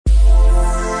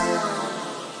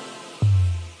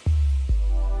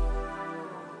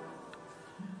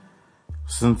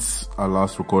Since our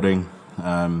last recording,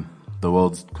 the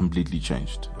world's completely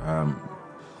changed.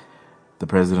 The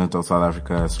president of South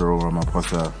Africa, Cyril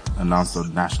Ramaphosa, announced a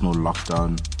national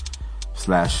lockdown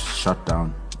 /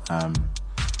 shutdown,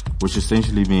 which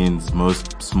essentially means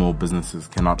most small businesses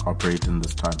cannot operate in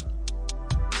this time.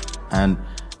 And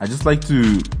I'd just like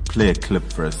to play a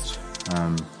clip first,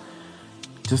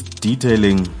 just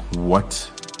detailing what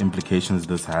implications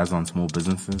this has on small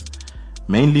businesses,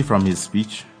 mainly from his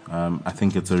speech. I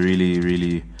think it's a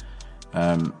really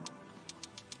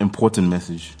important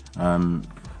message,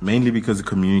 mainly because it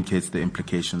communicates the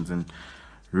implications and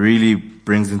really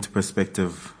brings into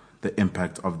perspective the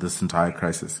impact of this entire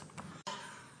crisis.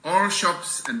 All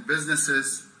shops and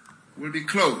businesses will be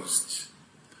closed,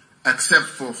 except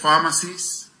for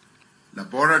pharmacies,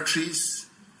 laboratories,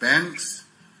 banks,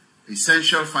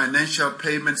 essential financial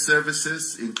payment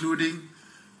services, including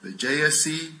the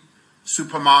JSE,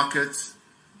 supermarkets,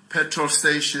 petrol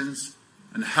stations,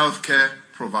 and healthcare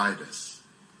providers.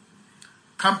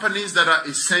 Companies that are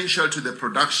essential to the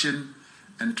production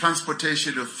and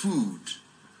transportation of food,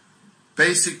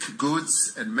 basic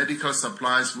goods, and medical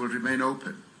supplies will remain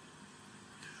open.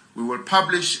 We will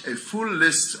publish a full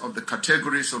list of the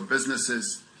categories of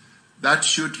businesses that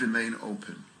should remain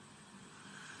open.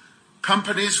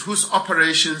 Companies whose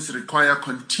operations require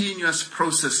continuous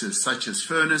processes such as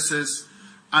furnaces,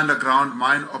 underground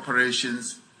mine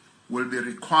operations will be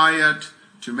required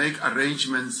to make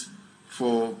arrangements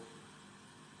for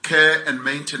care and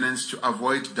maintenance to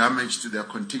avoid damage to their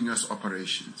continuous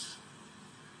operations.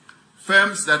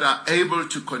 Firms that are able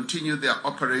to continue their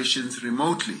operations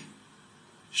remotely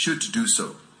should do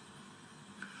so.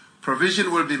 Provision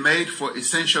will be made for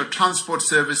essential transport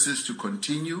services to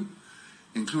continue,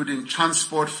 including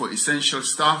transport for essential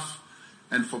staff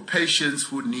and for patients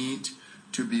who need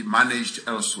to be managed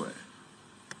elsewhere.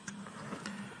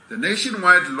 The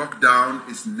nationwide lockdown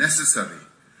is necessary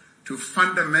to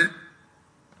fundamentally.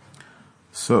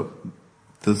 So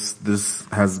this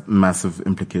has massive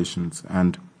implications,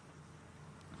 and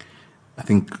I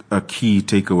think a key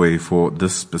takeaway for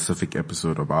this specific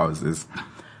episode of ours is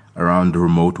around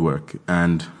remote work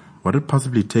and what it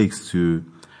possibly takes to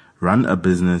run a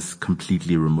business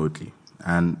completely remotely.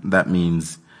 And that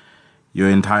means your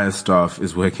entire staff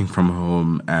is working from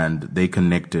home and they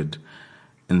connected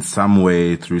in some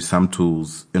way through some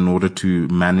tools in order to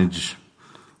manage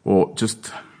or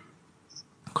just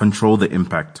control the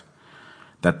impact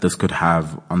that this could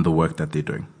have on the work that they're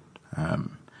doing.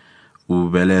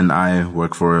 Ubele and I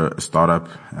work for a startup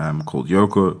called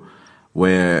Yoko,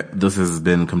 where this has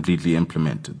been completely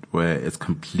implemented, where it's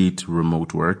complete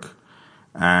remote work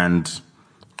and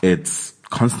it's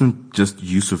constant just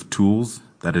use of tools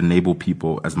that enable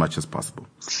people as much as possible.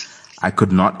 I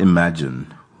could not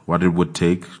imagine what it would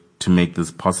take to make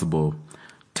this possible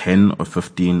 10 or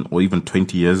 15 or even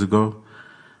 20 years ago.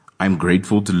 I'm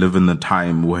grateful to live in the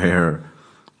time where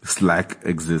Slack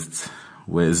exists,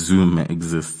 where Zoom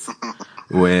exists,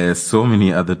 where so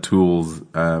many other tools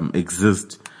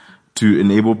exist to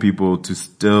enable people to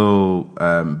still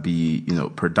be,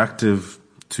 productive,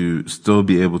 to still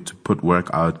be able to put work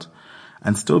out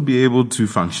and still be able to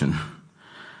function.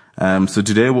 So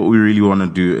today what we really want to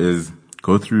do is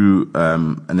go through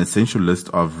an essential list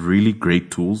of really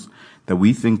great tools that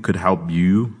we think could help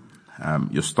you,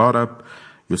 your startup,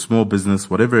 your small business,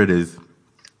 whatever it is,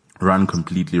 run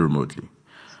completely remotely.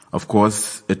 Of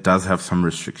course, it does have some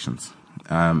restrictions.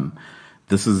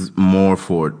 This is more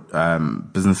for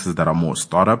businesses that are more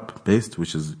startup based,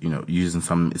 which is, using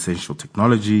some essential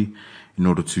technology in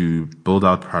order to build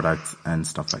out products and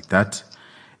stuff like that.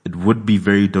 It would be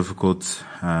very difficult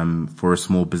for a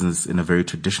small business in a very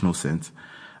traditional sense,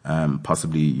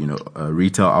 possibly, a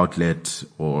retail outlet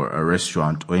or a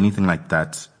restaurant or anything like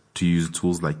that to use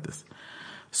tools like this.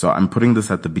 So I'm putting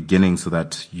this at the beginning so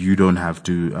that you don't have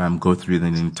to go through the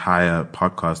entire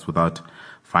podcast without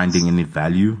finding any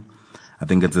value. I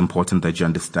think it's important that you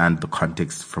understand the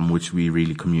context from which we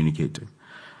really communicate.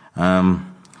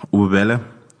 Ubele,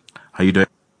 how you doing?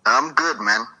 I'm good,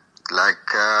 man.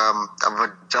 I've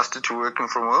adjusted to working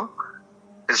from home.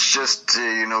 It's just,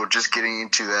 just getting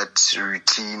into that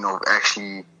routine of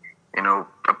actually,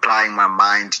 applying my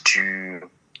mind to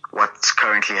what's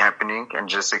currently happening and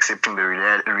just accepting the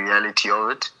reality of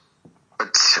it.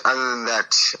 But other than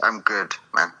that, I'm good,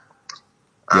 man.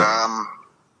 Yeah.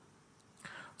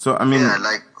 So, I mean,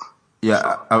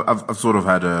 I've sort of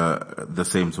had the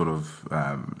same sort of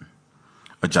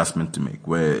adjustment to make,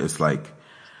 where it's like,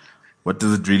 what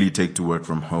does it really take to work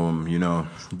from home?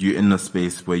 You're in a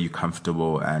space where you're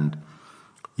comfortable and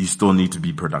you still need to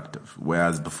be productive.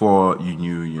 Whereas before you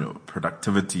knew,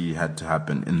 productivity had to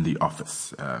happen in the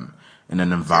office, in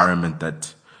an environment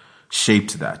that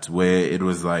shaped that, where it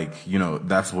was like,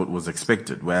 that's what was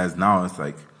expected. Whereas now it's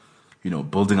like,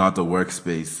 building out the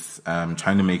workspace,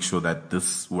 trying to make sure that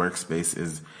this workspace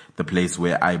is the place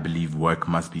where I believe work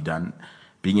must be done.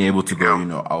 Being able to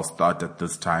go, I'll start at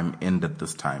this time, end at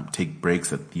this time, take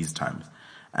breaks at these times.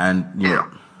 And,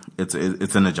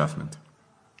 it's an adjustment.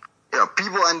 Yeah,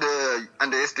 people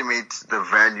underestimate the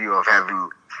value of having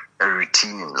a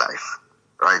routine in life,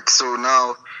 right? So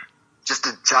now, just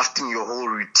adjusting your whole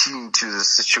routine to the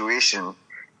situation,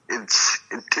 it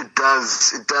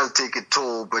does take a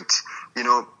toll, but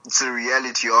it's the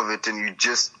reality of it, and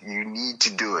you need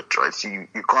to do it, right? So you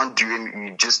can't do it,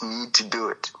 you just need to do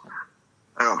it.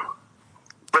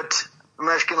 But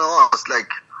Mash, can I ask,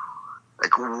 like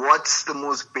what's the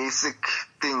most basic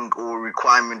thing or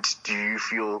requirement do you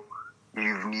feel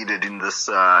you've needed in this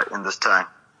time?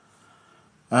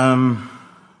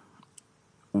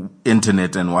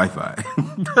 Internet and Wi-Fi.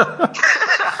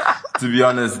 To be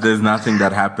honest, there's nothing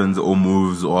that happens or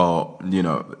moves or,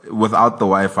 without the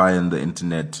Wi-Fi and the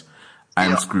internet,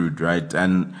 I'm screwed, right?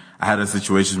 And I had a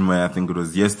situation where I think it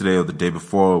was yesterday or the day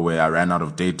before where I ran out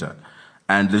of data.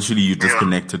 And literally you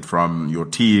disconnected from your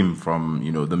team, from,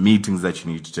 the meetings that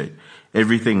you need to take.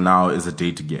 Everything now is a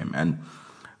data game. And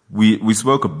we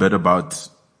spoke a bit about,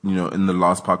 in the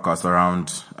last podcast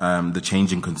around, the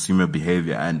changing consumer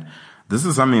behavior. And this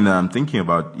is something that I'm thinking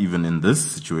about even in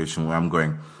this situation where I'm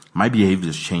going, my behavior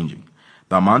is changing.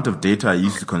 The amount of data I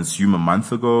used to consume a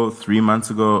month ago, 3 months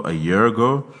ago, a year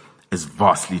ago is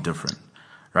vastly different.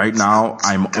 Right now,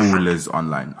 I'm always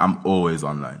online. I'm always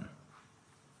online.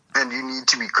 And you need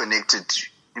to be connected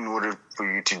in order for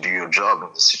you to do your job in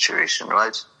the situation,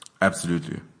 right?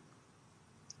 Absolutely.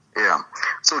 Yeah.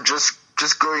 So just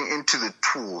going into the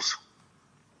tools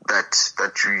that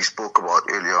we spoke about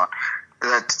earlier,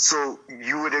 so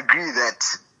you would agree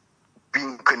that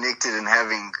being connected and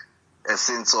having a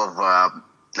sense of ever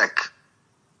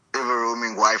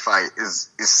roaming Wi-Fi is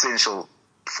essential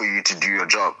for you to do your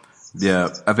job. Yeah,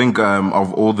 I think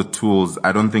of all the tools,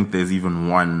 I don't think there's even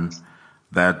one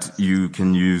that you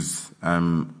can use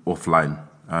offline.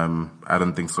 I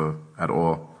don't think so at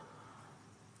all.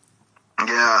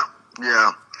 Yeah.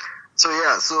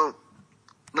 So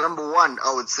number one,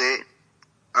 I would say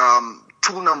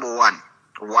tool number one,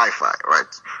 Wi-Fi,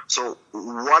 right? So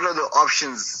what are the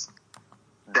options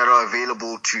that are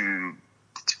available to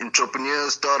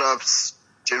entrepreneurs, startups,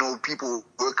 general people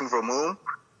working from home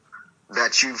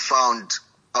that you found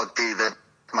out there that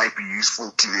might be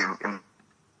useful to them in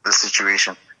the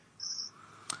situation?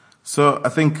 So I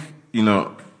think,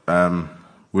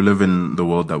 we live in the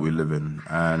world that we live in,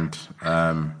 and,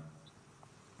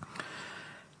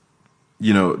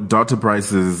 data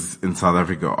prices in South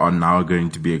Africa are now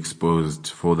going to be exposed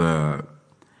for the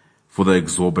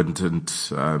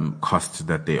exorbitant cost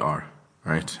that they are,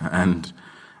 right? And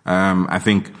I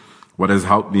think what has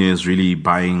helped me is really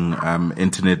buying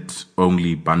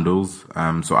internet-only bundles.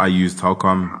 So I use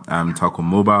Telkom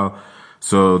Mobile.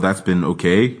 So that's been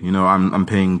okay. I'm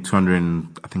paying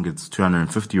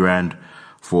 250 Rand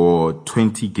for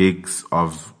 20 gigs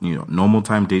of, normal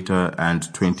time data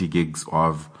and 20 gigs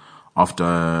of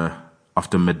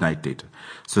after midnight data.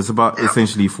 So it's about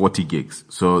essentially 40 gigs.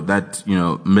 So that,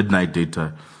 midnight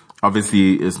data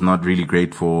obviously is not really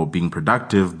great for being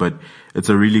productive, but it's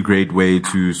a really great way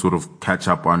to sort of catch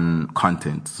up on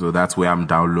content. So that's where I'm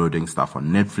downloading stuff on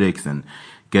Netflix and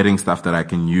getting stuff that I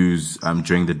can use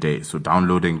during the day. So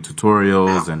downloading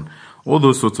tutorials and all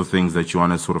those sorts of things that you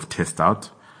want to sort of test out.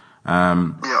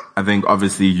 I think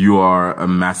obviously you are a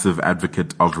massive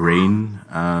advocate of Rain.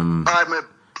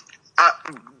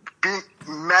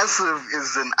 Massive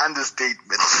is an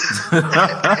understatement.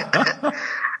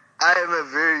 I am a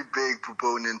very big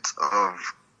proponent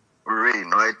of Rain,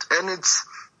 right? And it's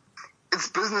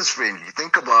business friendly.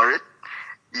 Think about it.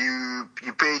 You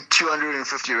pay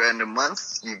 250 Rand a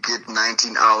month, you get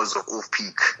 19 hours of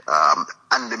off-peak,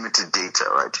 unlimited data,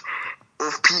 right?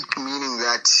 Off-peak meaning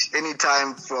that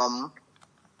anytime from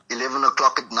 11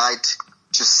 o'clock at night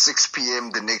to 6 p.m.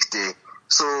 the next day.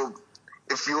 So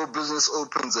if your business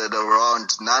opens at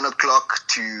around 9 o'clock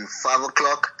to 5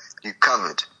 o'clock, you're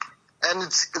covered. And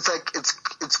it's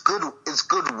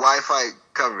good Wi-Fi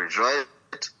coverage, right?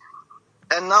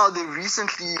 And now they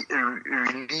recently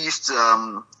released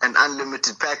an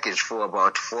unlimited package for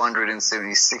about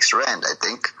 476 Rand, I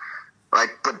think, right?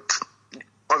 But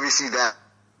obviously that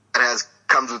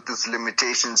comes with its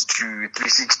limitations to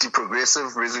 360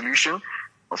 progressive resolution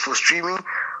for streaming.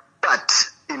 But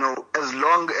as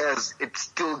long as it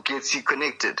still gets you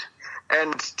connected.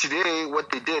 And today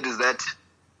what they did is that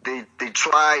they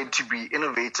tried to be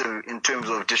innovative in terms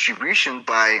of distribution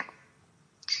by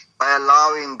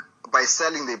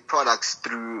selling their products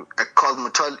through a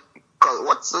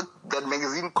that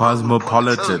magazine?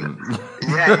 Cosmopolitan.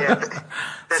 Yeah.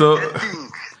 So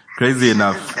crazy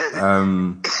enough.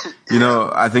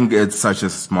 I think it's such a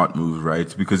smart move,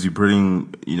 right? Because you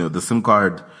bring, the SIM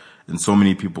card in so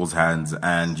many people's hands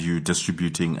and you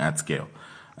distributing at scale.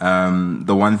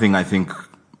 The one thing I think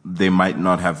they might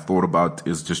not have thought about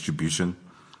is distribution.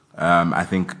 I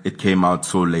think it came out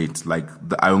so late.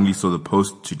 I only saw the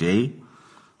post today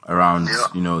around,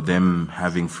 them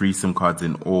having free SIM cards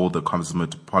in all the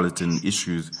cosmopolitan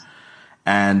issues.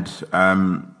 And,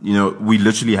 we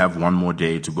literally have one more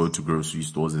day to go to grocery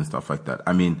stores and stuff like that.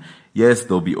 I mean, yes,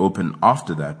 they'll be open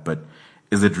after that, but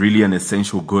is it really an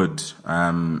essential good?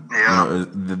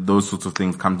 Those sorts of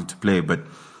things come into play, but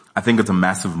I think it's a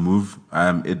massive move.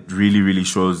 It really, really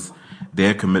shows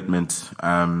their commitment,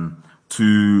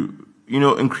 to,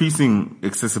 increasing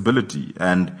accessibility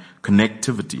and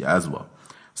connectivity as well.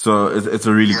 So it's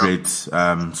a really great,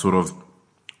 sort of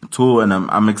tool. And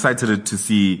I'm excited to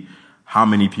see how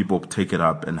many people take it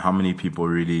up and how many people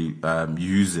really,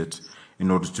 use it in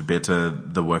order to better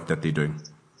the work that they're doing.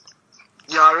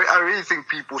 Yeah, I really think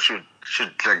people should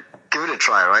give it a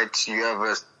try, right? You have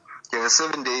a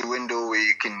 7-day window where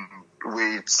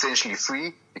where it's essentially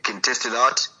free. You can test it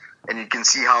out and you can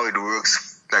see how it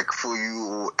works, for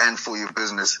you and for your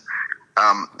business.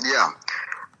 On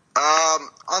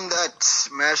that,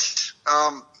 Mesh,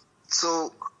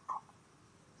 so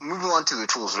moving on to the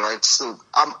tools, right? So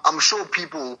I'm sure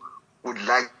people would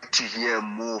like to hear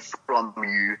more from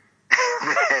you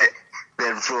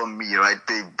than from me, right?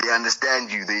 They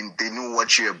understand you. They know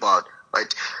what you're about,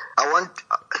 right? I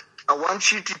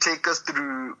want you to take us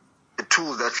through the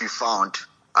tools that we found,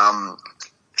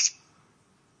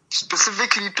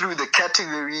 specifically through the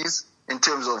categories in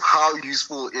terms of how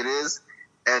useful it is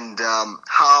and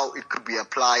how it could be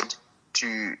applied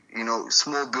to,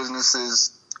 small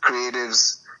businesses,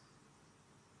 creatives,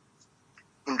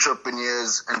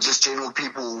 entrepreneurs, and just general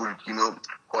people who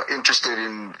are interested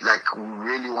in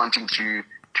really wanting to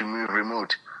move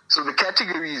remote. So the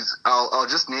categories, I'll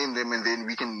just name them and then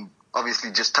we can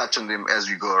obviously just touch on them as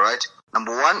we go, right?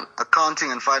 Number 1,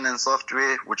 accounting and finance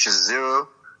software, which is Xero.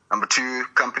 Number 2,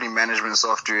 company management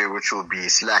software, which will be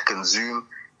Slack and Zoom.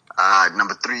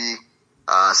 Number 3,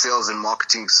 sales and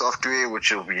marketing software,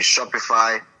 which will be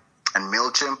Shopify and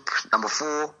MailChimp. Number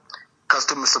 4,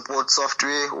 customer support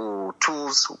software or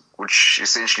tools, which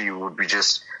essentially would be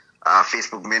just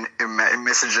Facebook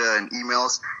Messenger and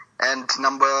emails. And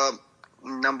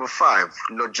number 5,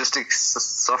 logistics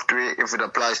software, if it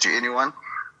applies to anyone,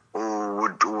 or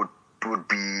would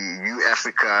be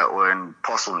U-Africa or in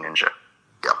Parcel Ninja.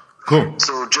 Yeah. Cool.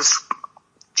 So just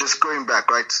going back,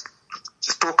 right?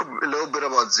 Just talk a little bit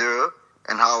about Xero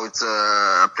and how it's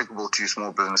applicable to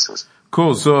small businesses.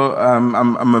 Cool. So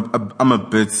I'm a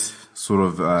bit sort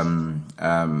of I'm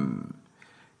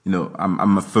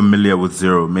familiar with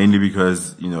Xero mainly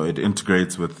because it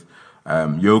integrates with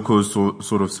Yoko's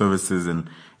sort of services and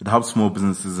it helps small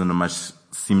businesses in a much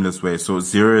seamless way. So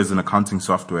Xero is an accounting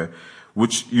software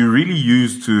which you really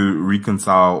use to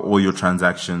reconcile all your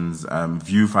transactions,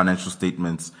 view financial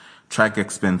statements, track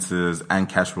expenses and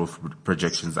cash flow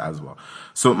projections as well.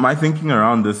 So my thinking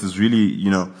around this is really,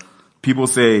 people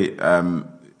say,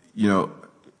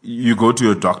 you go to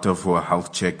your doctor for a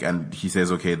health check and he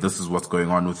says, okay, this is what's going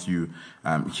on with you.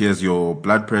 Here's your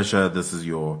blood pressure. This is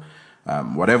your,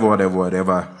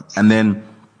 whatever. And then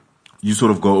you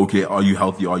sort of go, okay, are you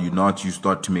healthy? Are you not? You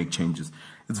start to make changes.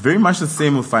 It's very much the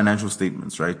same with financial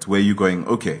statements, right? Where you're going,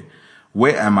 okay,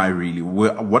 where am I really?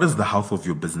 What is the health of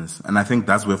your business? And I think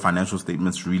that's where financial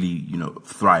statements really,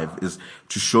 thrive, is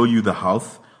to show you the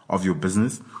health of your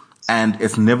business. And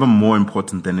it's never more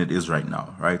important than it is right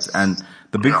now, right? And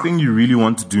the big thing you really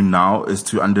want to do now is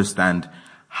to understand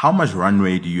how much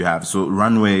runway do you have? So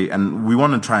runway, and we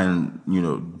want to try and,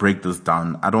 break this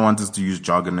down. I don't want us to use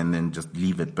jargon and then just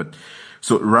leave it. But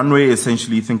so runway,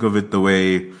 essentially think of it the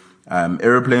way,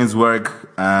 airplanes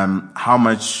work, how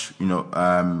much,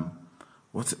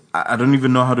 I don't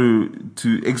even know how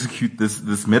to execute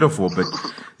this metaphor, but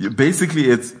basically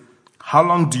it's how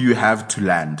long do you have to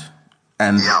land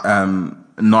and,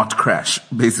 not crash,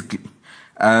 basically.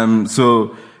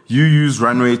 So you use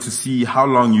runway to see how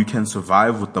long you can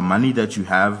survive with the money that you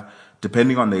have,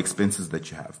 depending on the expenses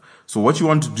that you have. So what you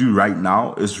want to do right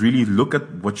now is really look at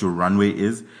what your runway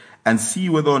is and see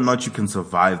whether or not you can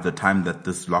survive the time that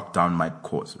this lockdown might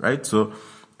cause, right? So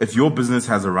if your business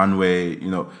has a runway,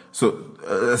 so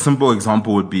a simple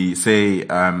example would be, say,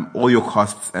 all your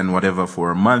costs and whatever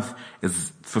for a month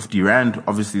is 50 Rand.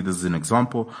 Obviously, this is an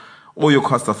example. All your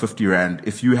costs are 50 Rand.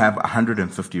 If you have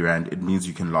 150 Rand, it means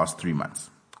you can last 3 months.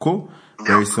 Cool?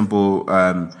 Very simple,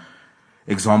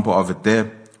 example of it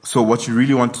there. So what you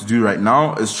really want to do right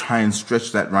now is try and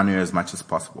stretch that runway as much as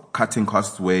possible. Cutting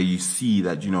costs where you see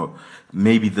that,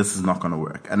 maybe this is not going to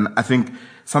work. And I think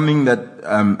something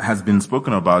that, has been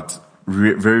spoken about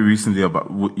very recently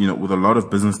about, with a lot of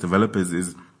business developers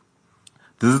is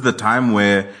this is the time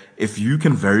where if you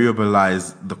can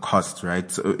variabilize the cost, right?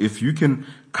 So if you can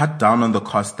cut down on the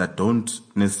costs that don't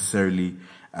necessarily,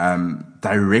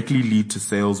 directly lead to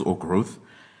sales or growth,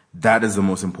 that is the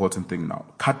most important thing now.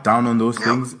 Cut down on those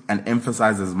things and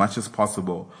emphasize as much as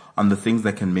possible on the things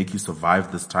that can make you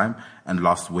survive this time and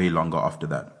last way longer after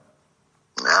that.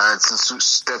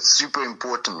 That's super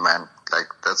important, man. Like,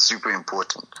 that's super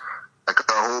important. Like,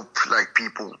 I hope,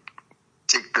 people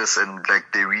take this and,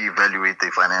 they reevaluate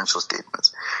their financial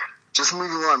statements. Just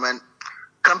moving on, man.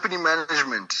 Company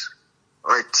management,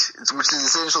 right? Which is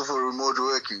essential for remote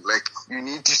working. Like, you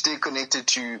need to stay connected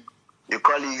to your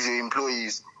colleagues, your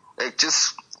employees. Like,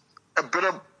 just a bit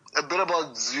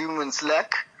about Zoom and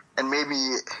Slack, and maybe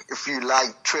if you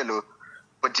like Trello.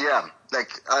 But yeah,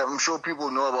 I'm sure people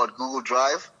know about Google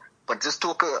Drive, but just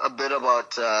talk a bit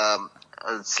about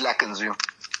Slack and Zoom.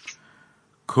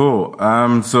 Cool.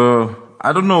 So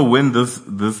I don't know when this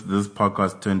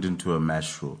podcast turned into a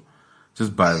MASH show.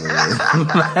 Just by the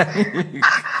way.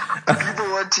 People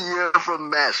want to hear from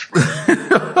MASH, bro.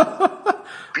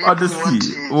 Honestly,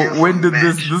 when did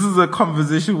this is a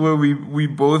conversation where we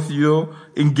both,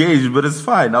 engage, but it's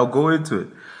fine. I'll go into it.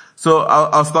 So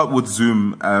I'll start with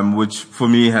Zoom, which for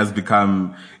me has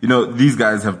become, these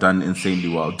guys have done insanely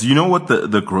well. Do you know what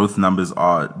the growth numbers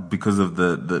are because of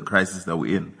the crisis that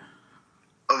we're in?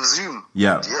 Of Zoom?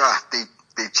 Yeah. Yeah,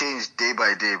 they change day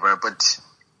by day, bro, but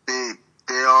they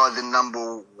are the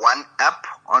number one app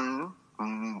on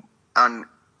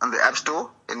the App Store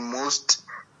in most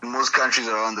countries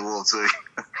around the world. So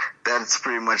that's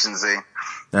pretty much insane.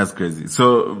 That's crazy.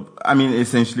 So,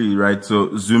 essentially, right,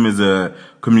 so Zoom is a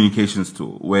communications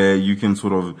tool where you can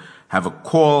sort of have a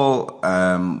call,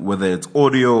 whether it's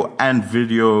audio and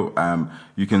video.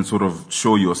 You can sort of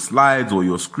show your slides or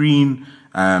your screen.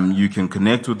 You can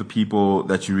connect with the people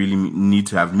that you really need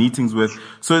to have meetings with.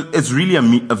 So it's really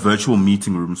a virtual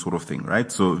meeting room sort of thing,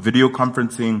 right? So video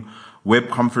conferencing, web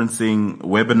conferencing,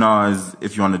 webinars,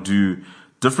 if you want to do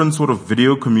different sort of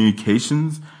video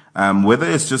communications, whether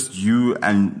it's just you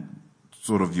and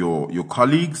sort of your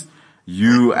colleagues,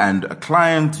 you and a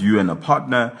client, you and a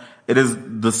partner, it is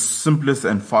the simplest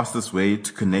and fastest way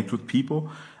to connect with people.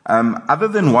 Other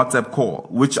than WhatsApp call,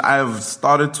 which I've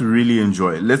started to really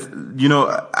enjoy.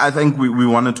 I think we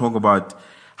want to talk about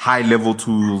high level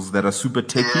tools that are super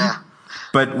techy,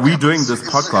 but we're doing this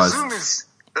podcast.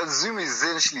 Zoom is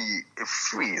essentially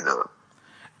free though.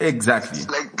 Exactly.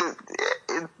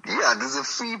 There's a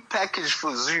free package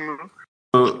for Zoom.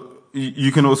 So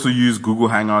you can also use Google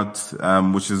Hangouts,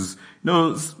 which is,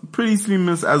 pretty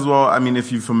seamless as well.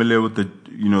 If you're familiar with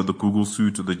the Google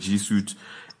Suite or the G Suite,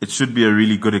 it should be a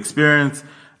really good experience.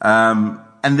 And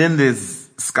then there's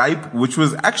Skype, which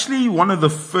was actually one of the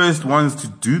first ones to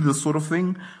do this sort of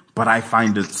thing, but I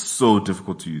find it so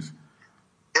difficult to use.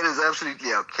 It is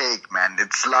absolutely archaic, man.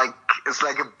 It's like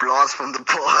a blast from the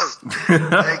past.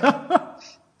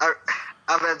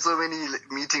 I've had so many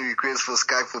meeting requests for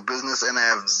Skype for Business, and I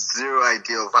have zero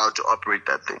idea of how to operate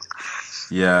that thing.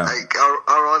 Yeah. I'd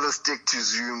rather stick to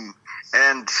Zoom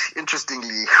and,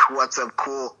 interestingly, WhatsApp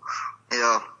call.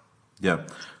 Yeah.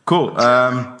 Cool.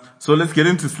 So let's get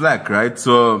into Slack, right?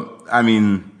 So, I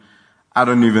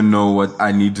don't even know what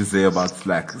I need to say about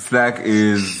Slack. Slack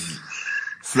is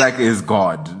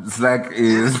God. Slack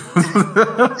is...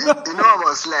 You know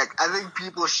about Slack? I think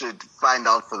people should find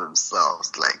out for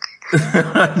themselves.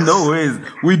 No ways.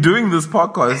 We're doing this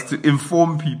podcast to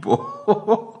inform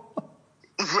people.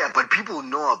 Yeah, but people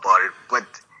know about it. But,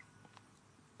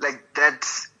 that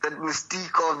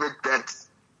mystique of it, that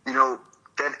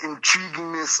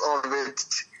intriguingness of it,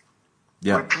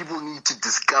 where people need to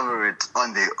discover it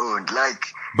on their own.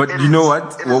 But you know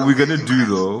what? What we're gonna do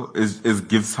though is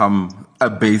give a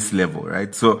base level,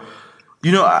 right? So,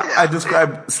 I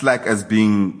describe Slack as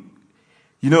being,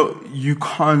 you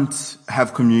can't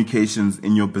have communications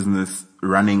in your business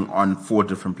running on 4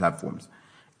 different platforms.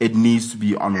 It needs to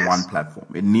be on one platform.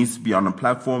 It needs to be on a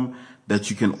platform that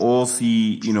you can all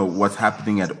see, what's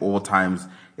happening at all times.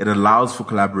 It allows for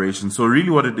collaboration. So really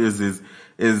what it is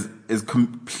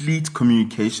complete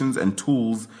communications and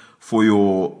tools for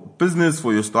your business,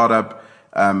 for your startup,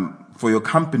 for your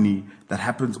company that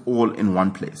happens all in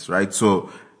one place, right? So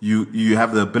you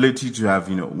have the ability to have,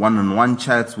 one-on-one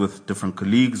chats with different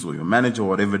colleagues or your manager or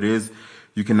whatever it is.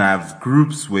 You can have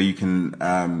groups where you can,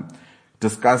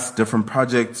 discuss different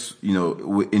projects,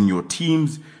 in your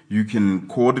teams. You can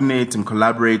coordinate and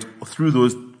collaborate through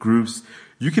those groups.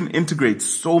 You can integrate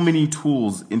so many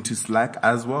tools into Slack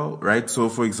as well, right? So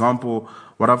for example,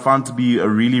 what I found to be a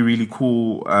really, really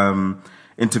cool,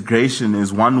 integration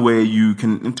is one where you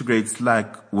can integrate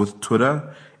Slack with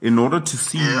Twitter in order to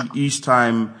see each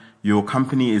time your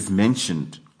company is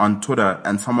mentioned on Twitter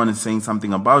and someone is saying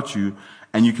something about you,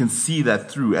 and you can see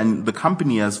that through. And the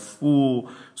company has full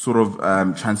sort of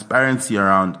transparency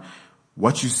around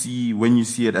what you see, when you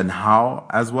see it, and how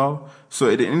as well. So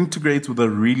it integrates with a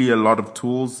lot of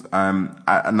tools.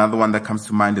 Another one that comes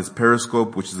to mind is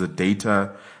Periscope, which is a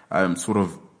data sort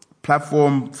of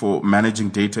platform for managing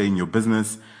data in your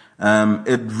business.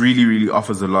 It really, really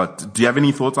offers a lot. Do you have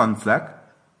any thoughts on Slack?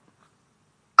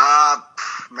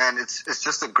 Man, it's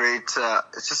just a great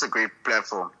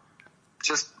platform.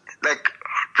 Just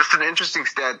an interesting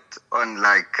stat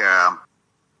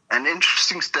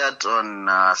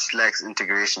on Slack's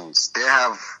integrations. They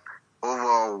have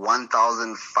over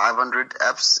 1,500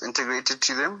 apps integrated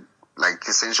to them, like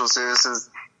essential services.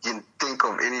 You can think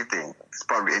of anything, it's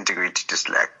probably integrated to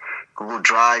Slack. Google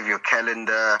Drive, your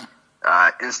calendar,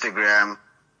 Instagram,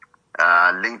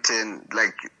 LinkedIn,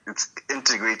 it's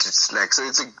integrated to Slack. So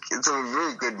it's a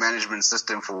very good management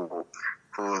system for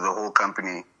the whole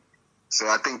company. So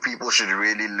I think people should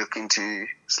really look into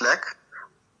Slack.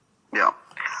 Yeah.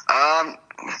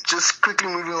 Just quickly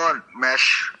moving on,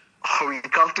 Mash. Are you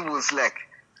comfortable with Slack?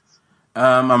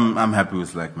 I'm happy with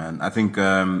Slack, man. I think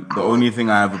the only thing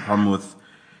I have a problem with,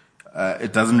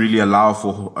 it doesn't really allow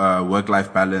for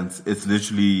work-life balance. It's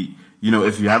literally,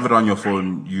 if you have it on your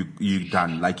phone, you're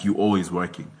done. Like, you're always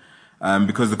working.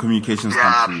 Because the communications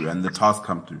come through and the tasks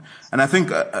come through. And I think,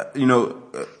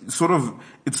 sort of,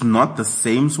 it's not the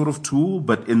same sort of tool,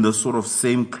 but in the sort of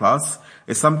same class.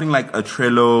 It's something like a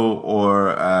Trello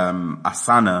or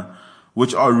Asana,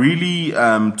 which are really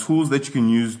tools that you can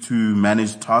use to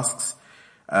manage tasks,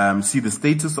 see the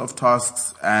status of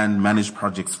tasks, and manage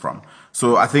projects from.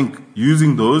 So I think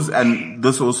using those, and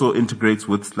this also integrates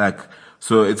with Slack.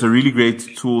 So it's a really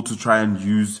great tool to try and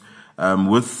use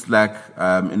with Slack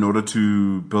in order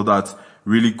to build out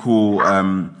really cool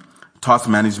task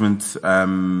management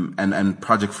and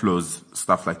project flows,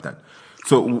 stuff like that.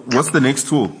 So what's the next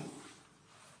tool?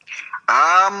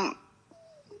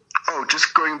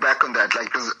 Just going back on that,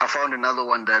 I found another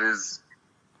one that is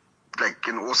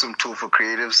an awesome tool for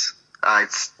creatives.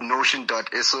 It's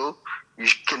Notion.so. You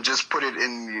can just put it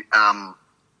in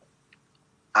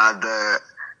the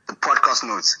podcast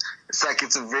notes.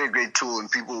 It's a very great tool,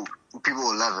 and people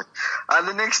will love it.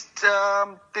 The next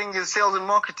thing is sales and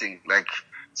marketing.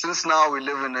 Since now we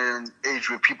live in an age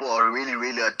where people are really,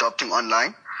 really adopting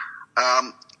online,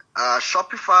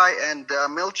 Shopify and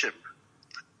MailChimp.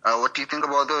 What do you think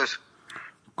about those?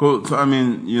 Cool. So, I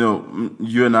mean,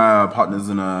 you and I are partners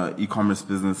in a e-commerce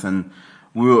business, and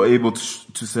we were able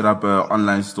to set up an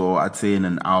online store, I'd say in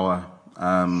an hour,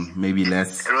 maybe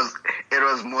less. It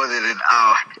was more than an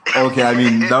hour. Okay, I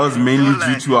mean, that was mainly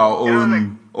due to our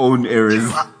own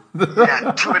errors.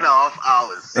 2.5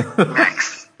 hours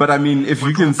max. But I mean, if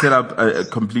you can set up a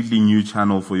completely new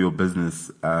channel for your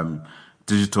business,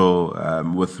 digital,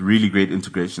 with really great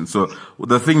integration. So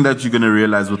the thing that you're going to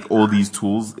realize with all these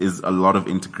tools is a lot of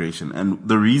integration. And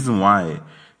the reason why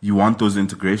you want those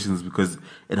integrations is because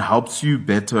it helps you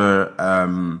better,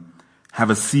 have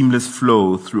a seamless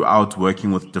flow throughout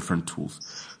working with different tools.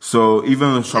 So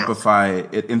even with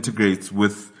Shopify, it integrates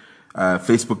with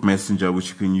Facebook Messenger, which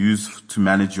you can use to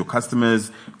manage your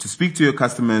customers, to speak to your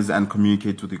customers and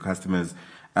communicate with your customers.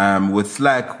 With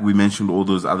Slack, we mentioned all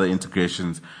those other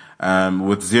integrations.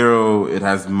 With Xero, it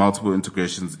has multiple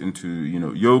integrations into,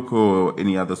 Yoko or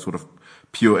any other sort of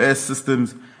POS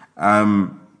systems.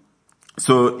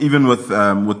 So even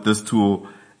with this tool,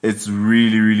 it's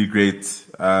really, really great,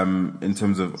 in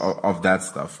terms of that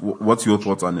stuff. What's your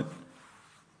thoughts on it?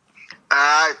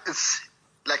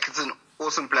 It's an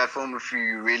awesome platform if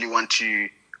you really want to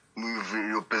move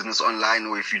your business online,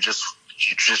 or if you're just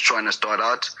trying to start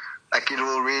out. It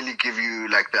will really give you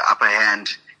the upper hand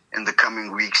in the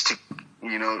coming weeks to,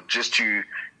 just to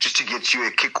get you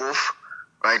a kickoff,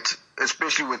 right?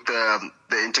 Especially with the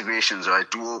integrations,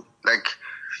 right? Like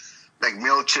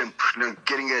MailChimp,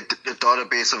 getting a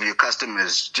database of your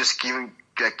customers, just keeping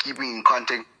in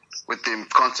contact with them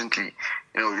constantly.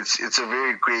 It's a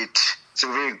very great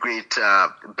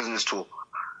business tool.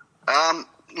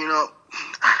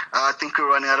 I think we're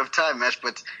running out of time, Mash,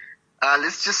 but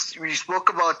we spoke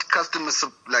about customer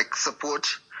support,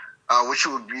 which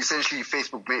would be essentially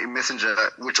Facebook Messenger,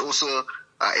 which also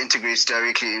integrates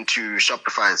directly into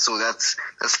Shopify. So that's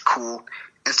cool.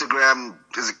 Instagram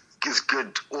is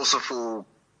good also for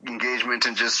engagement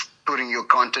and just putting your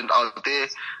content out there.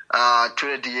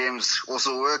 Twitter DMs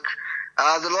also work.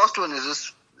 The last one is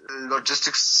just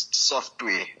logistics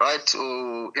software, right?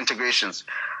 Or integrations.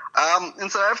 In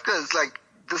South Africa, it's like,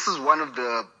 this is one of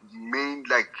the main,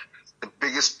 the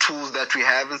biggest tools that we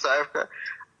have in South Africa.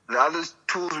 The other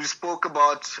tools we spoke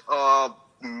about are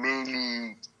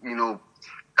mainly,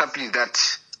 companies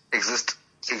that exist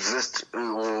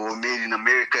or made in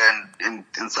America and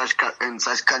in such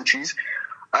countries.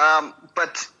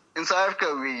 But in South Africa,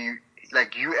 the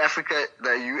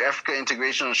U-Africa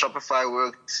integration on Shopify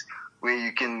works, where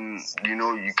you can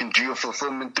do your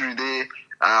fulfillment through there.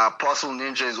 Parcel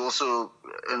Ninja is also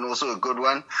a good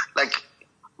one.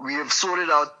 We have sorted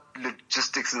out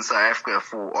logistics in South Africa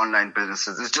for online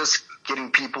businesses. It's just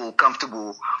getting people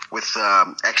comfortable with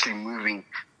actually moving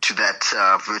to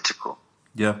that vertical.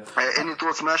 Yeah. Any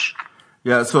thoughts, Mash?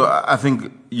 Yeah, so I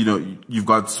think, you've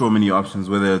got so many options,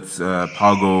 whether it's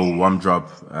Pargo,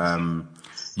 Warmdrop,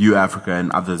 U-Africa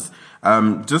and others.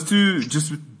 Just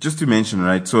to mention,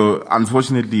 right? So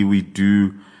unfortunately, we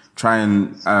do try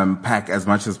and pack as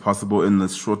much as possible in the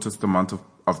shortest amount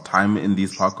of time in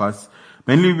these podcasts,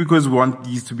 mainly because we want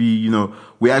these to be,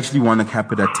 we actually want to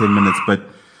cap it at 10 minutes, but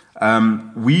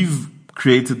we've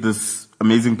created this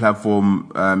amazing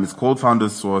platform. It's called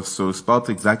Founders Source, so spelled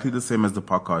exactly the same as the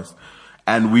podcast,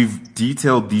 and we've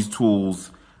detailed these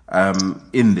tools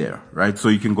in there, right? So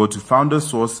you can go to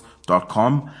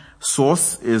foundersource.com.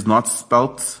 Source is not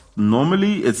spelt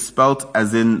normally, it's spelt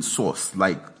as in sauce,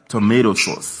 like tomato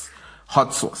sauce,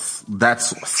 hot sauce, that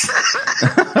sauce.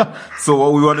 So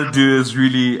what we want to do is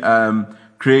really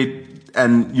create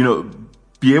and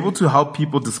be able to help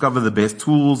people discover the best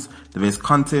tools, the best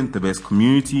content, the best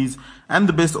communities, and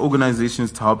the best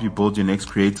organizations to help you build your next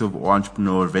creative or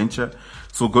entrepreneurial venture.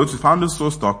 So go to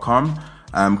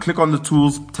foundersource.com, click on the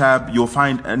tools tab. You'll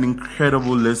find an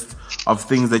incredible list of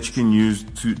things that you can use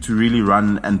to really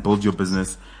run and build your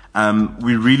business.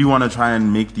 We really want to try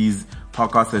and make these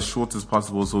podcasts as short as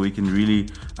possible so we can really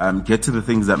get to the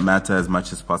things that matter as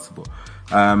much as possible.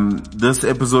 This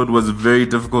episode was very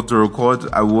difficult to record.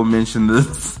 I will mention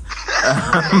this.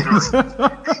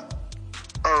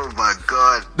 Oh my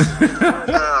God.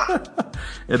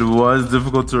 It was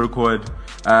difficult to record.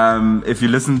 If you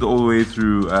listened all the way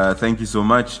through, thank you so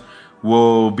much.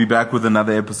 We'll be back with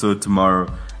another episode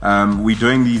tomorrow. We're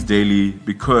doing these daily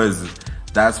because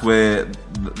that's where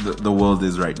the world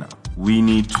is right now. We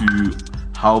need to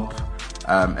help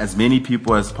as many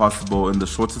people as possible in the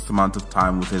shortest amount of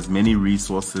time with as many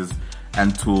resources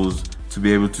and tools to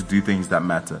be able to do things that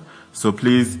matter. So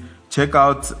please check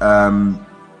out our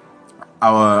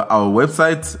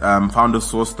website,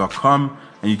 foundersource.com,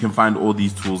 and you can find all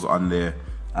these tools on there.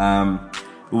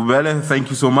 Ubele, thank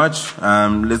you so much.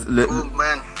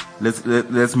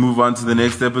 Let's move on to the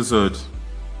next episode.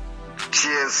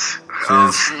 Cheers.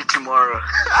 I'll see you tomorrow.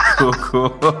 Cool.